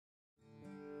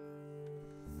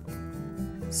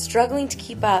Struggling to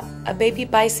keep up, a baby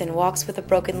bison walks with a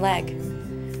broken leg.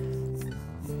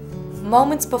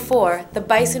 Moments before, the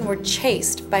bison were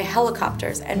chased by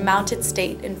helicopters and mounted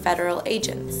state and federal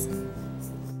agents.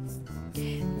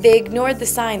 They ignored the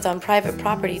signs on private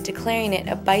property declaring it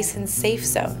a bison safe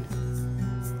zone.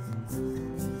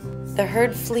 The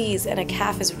herd flees and a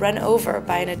calf is run over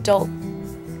by an adult.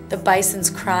 The bison's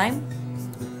crime?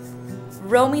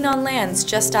 Roaming on lands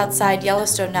just outside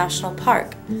Yellowstone National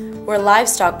Park, where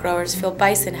livestock growers feel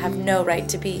bison have no right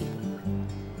to be.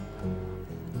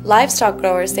 Livestock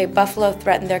growers say buffalo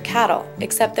threaten their cattle,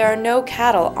 except there are no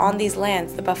cattle on these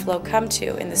lands the buffalo come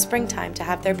to in the springtime to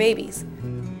have their babies.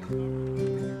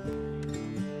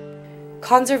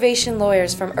 Conservation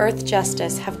lawyers from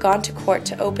Earthjustice have gone to court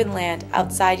to open land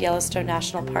outside Yellowstone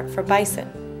National Park for bison.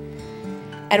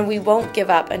 And we won't give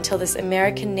up until this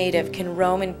American native can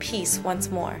roam in peace once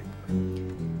more.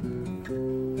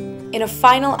 In a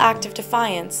final act of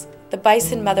defiance, the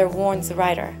bison mother warns the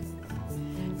rider.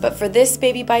 But for this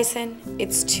baby bison,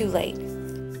 it's too late.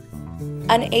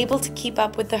 Unable to keep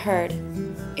up with the herd,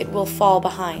 it will fall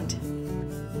behind.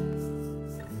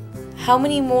 How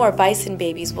many more bison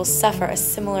babies will suffer a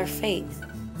similar fate?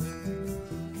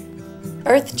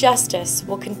 Earthjustice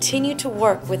will continue to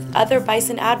work with other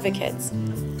bison advocates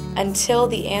until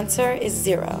the answer is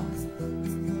zero.